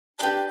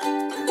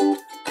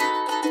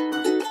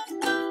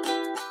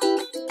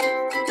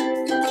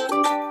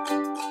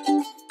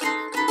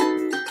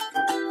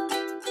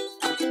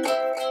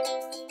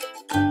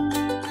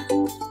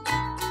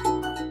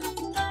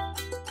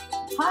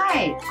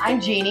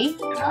Jeannie.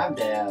 And I'm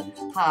Dan.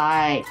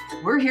 Hi.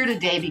 We're here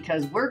today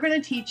because we're going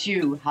to teach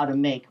you how to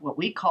make what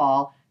we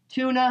call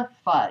tuna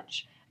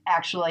fudge.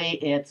 Actually,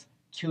 it's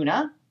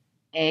tuna,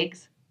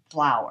 eggs,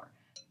 flour.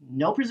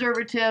 No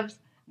preservatives.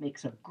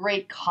 Makes a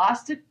great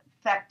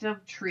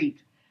cost-effective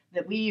treat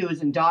that we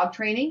use in dog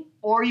training,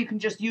 or you can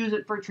just use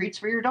it for treats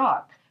for your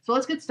dog. So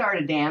let's get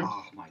started, Dan.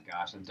 Oh my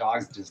gosh, the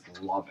dogs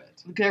just love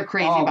it. They're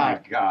crazy about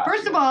it. Oh my gosh.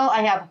 First of all,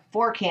 I have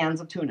 4 cans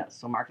of tuna.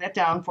 So mark that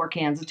down, 4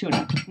 cans of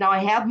tuna. Now I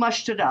have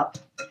mushed it up.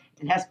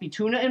 It has to be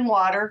tuna and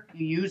water.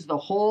 You use the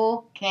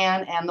whole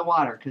can and the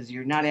water because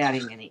you're not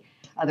adding any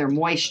other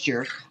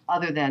moisture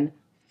other than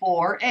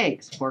 4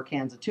 eggs. 4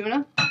 cans of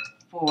tuna,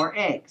 4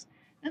 eggs.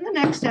 Then the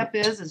next step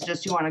is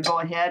just you want to go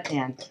ahead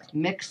and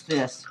mix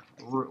this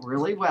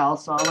really well.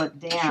 So I'll let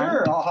Dan.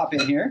 Sure, I'll hop in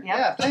here. Yep,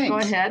 Yeah, thanks. Go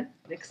ahead,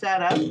 mix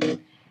that up.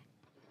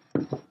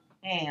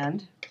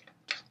 And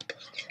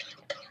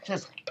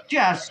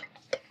just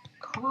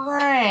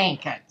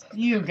crank it.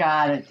 You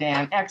got it,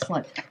 Dan.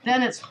 Excellent.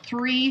 Then it's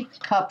 3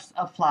 cups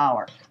of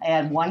flour. I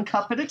add 1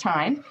 cup at a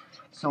time.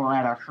 So we'll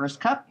add our first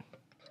cup.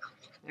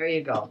 There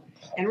you go.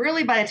 And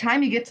really, by the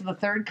time you get to the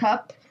 3rd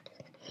cup,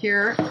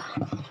 here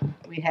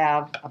we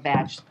have a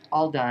batch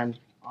all done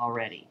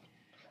already.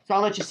 So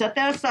I'll let you set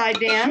that aside,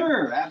 Dan.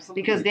 Sure,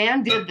 absolutely. Because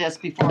Dan did this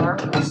before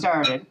we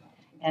started,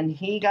 and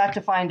he got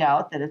to find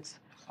out that it's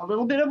a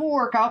little bit of a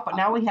workout, but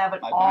now we have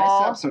it My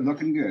all. biceps are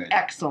looking good.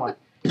 Excellent.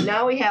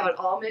 Now we have it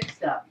all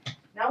mixed up.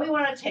 Now we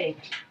want to take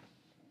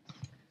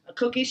a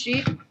cookie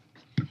sheet,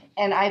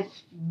 and I've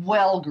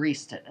well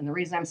greased it. And the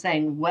reason I'm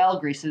saying well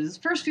greased it is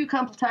the first few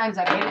couple times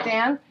I made it,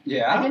 Dan,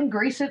 Yeah. I didn't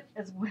grease it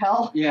as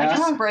well. Yeah. I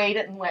just sprayed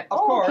it and went, Of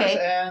course, okay.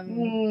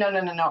 and...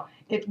 No.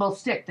 It will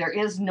stick. There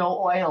is no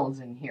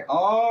oils in here,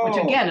 Oh.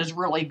 which again is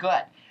really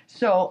good.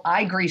 So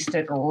I greased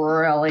it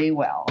really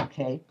well,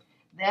 okay?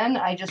 Then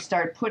I just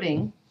start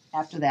putting,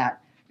 after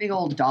that, big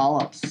old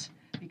dollops,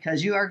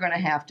 because you are going to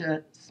have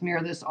to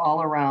smear this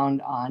all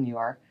around on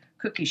your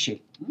cookie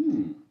sheet.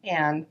 Mm.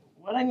 And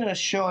what I'm going to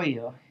show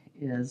you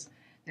is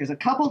there's a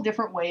couple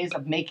different ways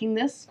of making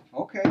this.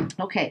 Okay.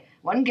 Okay,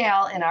 one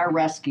gal in our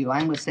rescue,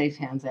 I'm with Safe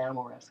Hands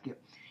Animal Rescue,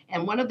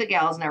 and one of the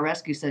gals in our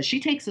rescue says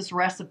she takes this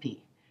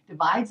recipe,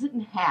 divides it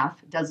in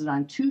half, does it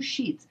on 2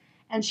 sheets,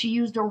 and she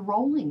used a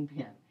rolling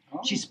pin.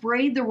 Oh. She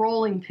sprayed the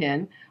rolling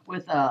pin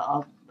with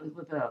a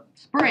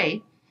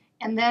spray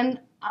and then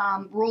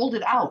rolled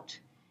it out.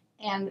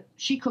 And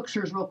she cooks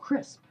hers real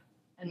crisp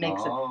and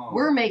makes it.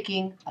 We're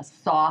making a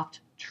soft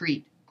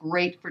treat.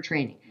 Great for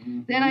training.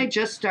 Mm-hmm. Then I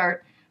just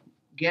start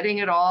getting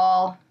it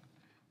all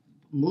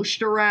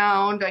mushed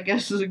around, I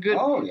guess is a good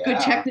good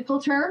technical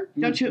term.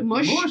 Don't you?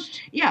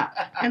 Mushed? Yeah.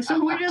 And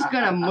so we're just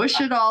going to mush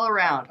it all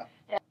around.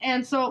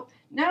 And so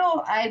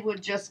now I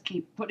would just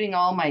keep putting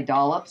all my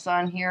dollops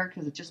on here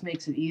because it just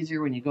makes it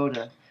easier when you go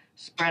to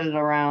spread it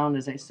around,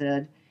 as I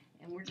said.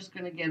 And we're just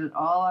going to get it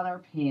all on our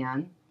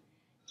pan.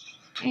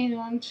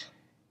 And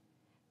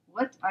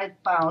what I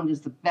found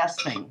is the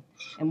best thing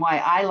and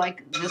why I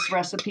like this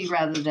recipe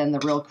rather than the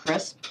real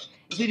crisp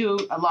is we do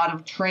a lot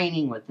of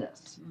training with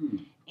this.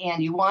 Mm.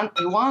 And you want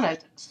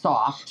it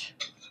soft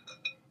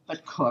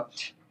but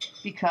cooked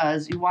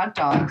because you want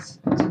dogs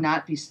to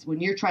not be, when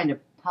you're trying to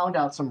pound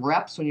out some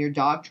reps when you're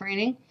dog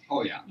training,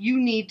 you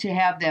need to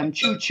have them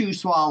chew,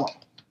 swallow.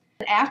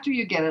 After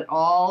you get it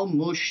all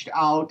mushed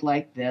out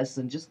like this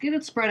and just get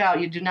it spread out,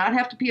 you do not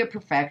have to be a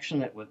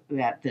perfectionist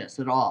at this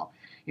at all.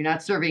 You're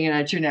not serving it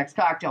at your next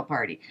cocktail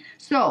party.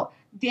 So,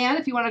 Dan,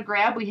 if you want to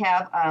grab, we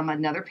have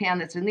another pan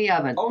that's in the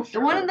oven. Oh,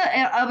 sure. The one in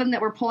the oven that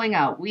we're pulling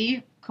out,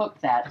 we cook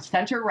that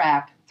center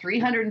rack,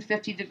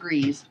 350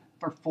 degrees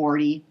for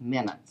 40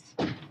 minutes.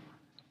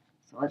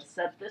 So let's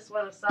set this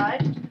one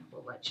aside.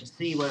 We'll let you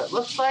see what it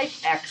looks like.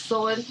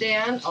 Excellent,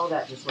 Dan. Oh,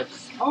 that just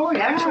looks... Oh, yeah.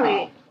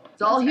 Actually,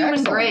 it's all human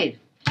excellent. grade.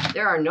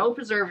 There are no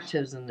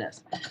preservatives in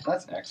this.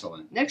 That's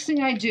excellent. Next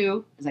thing I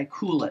do is I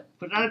cool it.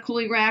 Put it on a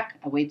cooling rack.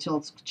 I wait till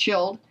it's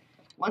chilled.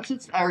 Once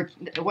it's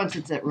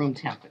at room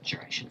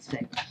temperature, I should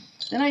say.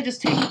 Then I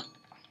just take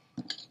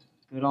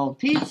good old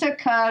pizza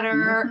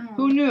cutter. Mm-hmm.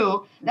 Who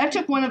knew? That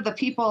took one of the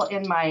people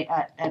in my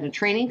at a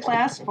training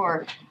class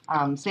for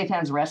Safe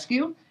Hands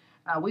Rescue.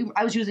 I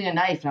was using a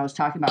knife, and I was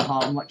talking about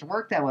how much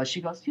work that was. She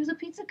goes, use a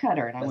pizza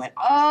cutter. And I went,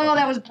 oh,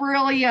 that was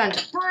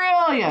brilliant.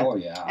 Brilliant. Oh,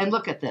 yeah. And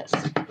look at this.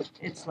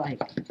 It's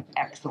like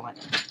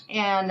excellent.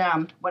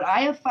 And what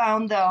I have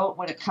found, though,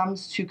 when it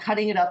comes to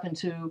cutting it up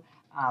into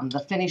the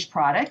finished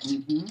product,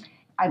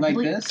 like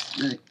this?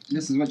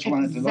 This is what you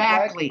want it to look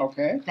like? Exactly.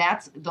 Okay.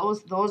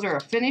 Those are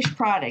a finished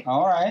product.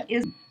 All right.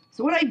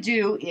 So what I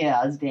do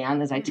is,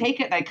 Dan, is I take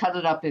it and I cut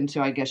it up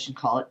into, I guess you'd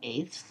call it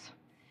eighths.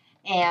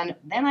 And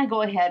then I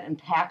go ahead and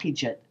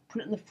package it,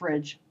 put it in the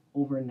fridge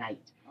overnight.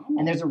 Oh.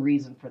 And there's a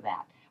reason for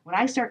that. When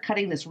I start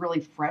cutting this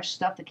really fresh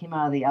stuff that came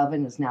out of the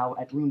oven is now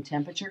at room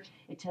temperature,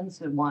 it tends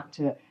to want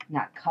to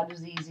not cut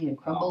as easy and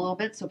crumble a little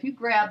bit. So if you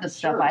grab the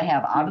stuff I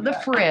have out of the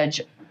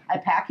fridge, I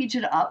package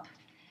it up,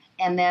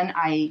 and then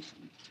I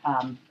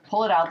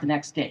pull it out the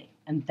next day.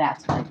 And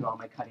that's when I do all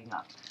my cutting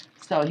up.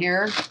 So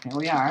here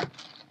we are.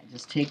 I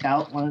just take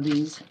out one of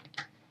these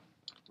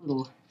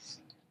little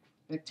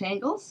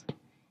rectangles,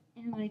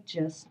 and I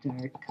just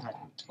start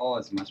cutting. Oh,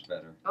 it's much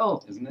better.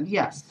 Oh, isn't it?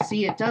 Yes.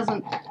 See,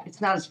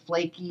 it's not as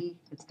flaky.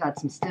 It's got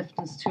some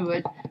stiffness to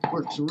it.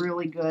 Works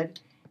really good.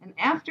 And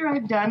after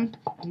I've done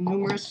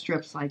numerous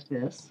strips like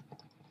this,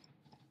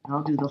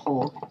 I'll do the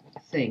whole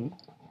thing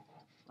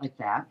like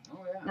that. Oh,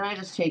 yeah. Then I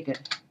just take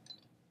it.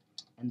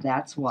 And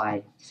that's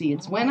why. See,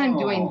 it's when I'm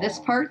doing this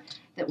part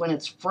that when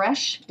it's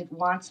fresh, it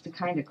wants to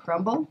kind of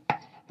crumble.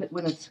 But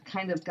when it's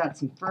kind of got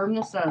some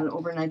firmness out of it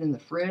overnight in the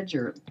fridge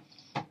or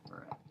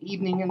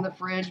evening in the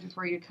fridge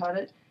before you cut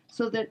it,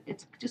 so that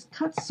it just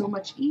cuts so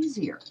much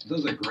easier.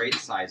 Those are great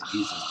size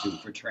pieces too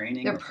for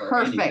training. They're or for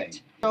perfect.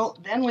 Anything. So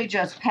then we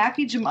just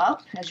package them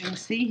up. As you can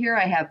see here,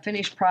 I have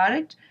finished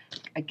product.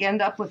 I end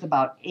up with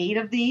about 8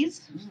 of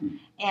these.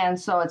 And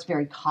so it's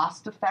very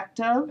cost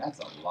effective. That's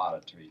a lot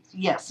of treats.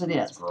 Yes, it is.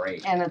 That's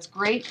great. And it's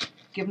great.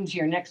 Give them to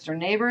your next door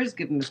neighbors,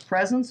 give them as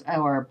presents,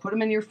 or put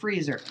them in your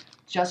freezer.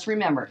 Just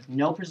remember,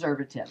 no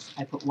preservatives.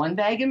 I put 1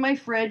 bag in my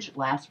fridge,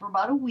 lasts for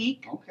about a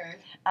week. Okay.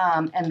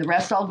 And the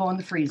rest all go in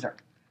the freezer.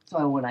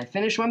 So when I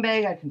finish 1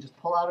 bag, I can just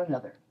pull out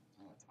another.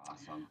 Oh, that's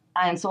awesome.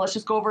 And so let's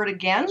just go over it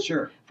again.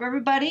 Sure. For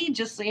everybody,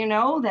 just so you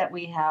know that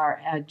we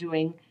are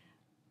doing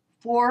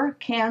 4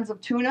 cans of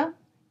tuna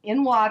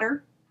in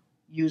water.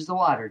 Use the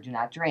water, do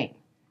not drain.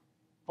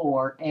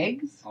 4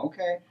 eggs.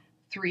 Okay.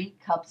 3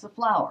 cups of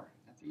flour.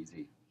 That's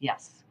easy.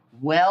 Yes.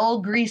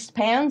 Well-greased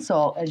pan,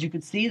 so as you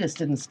can see, this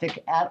didn't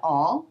stick at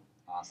all.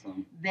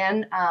 Awesome.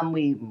 Then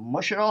we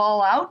mush it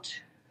all out.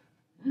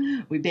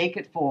 We bake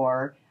it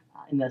for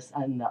in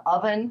the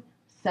oven,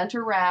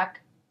 center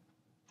rack,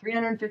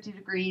 350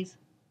 degrees,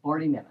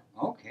 40 minutes.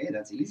 Okay,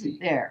 that's easy.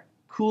 There.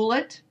 Cool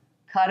it,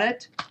 cut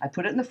it. I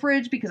put it in the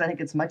fridge because I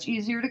think it's much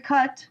easier to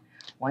cut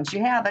once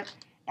you have it.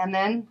 And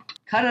then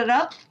cut it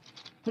up,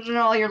 put it in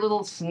all your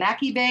little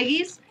snacky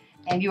baggies,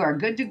 and you are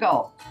good to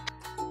go.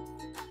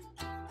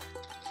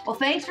 Well,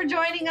 thanks for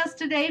joining us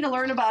today to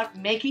learn about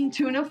making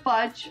tuna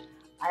fudge.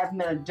 I haven't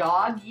met a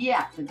dog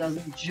yet that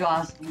doesn't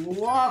just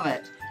love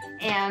it.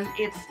 And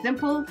it's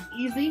simple,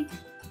 easy.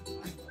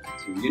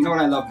 You know what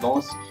I love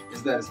most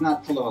is that it's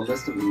not full of a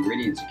list of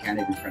ingredients you can't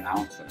even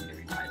pronounce that I'm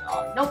giving my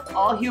dog. Nope,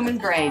 all human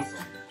grade.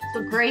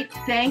 So great.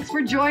 Thanks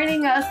for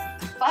joining us.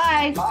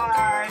 Bye.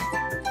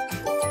 Bye.